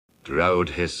Throughout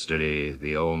history,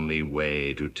 the only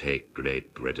way to take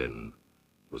Great Britain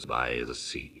was by the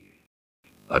sea.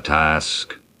 A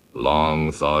task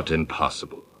long thought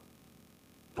impossible,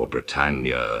 for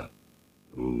Britannia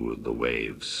ruled the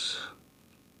waves.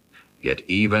 Yet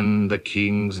even the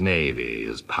king's navy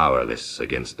is powerless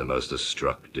against the most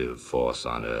destructive force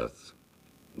on earth,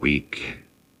 weak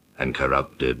and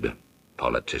corrupted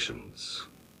politicians.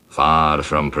 Far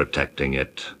from protecting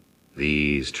it,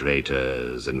 these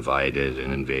traitors invited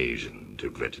an invasion to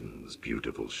Britain's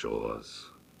beautiful shores.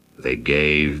 They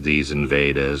gave these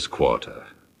invaders quarter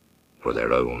for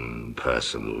their own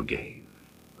personal gain.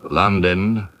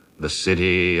 London, the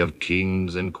city of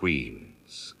kings and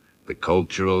queens, the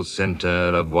cultural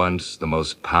center of once the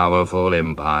most powerful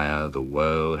empire the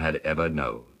world had ever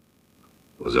known,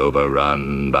 was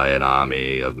overrun by an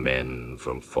army of men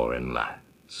from foreign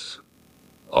lands,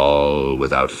 all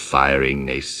without firing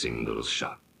a single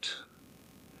shot.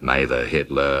 Neither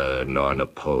Hitler nor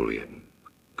Napoleon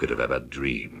could have ever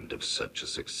dreamed of such a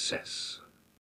success.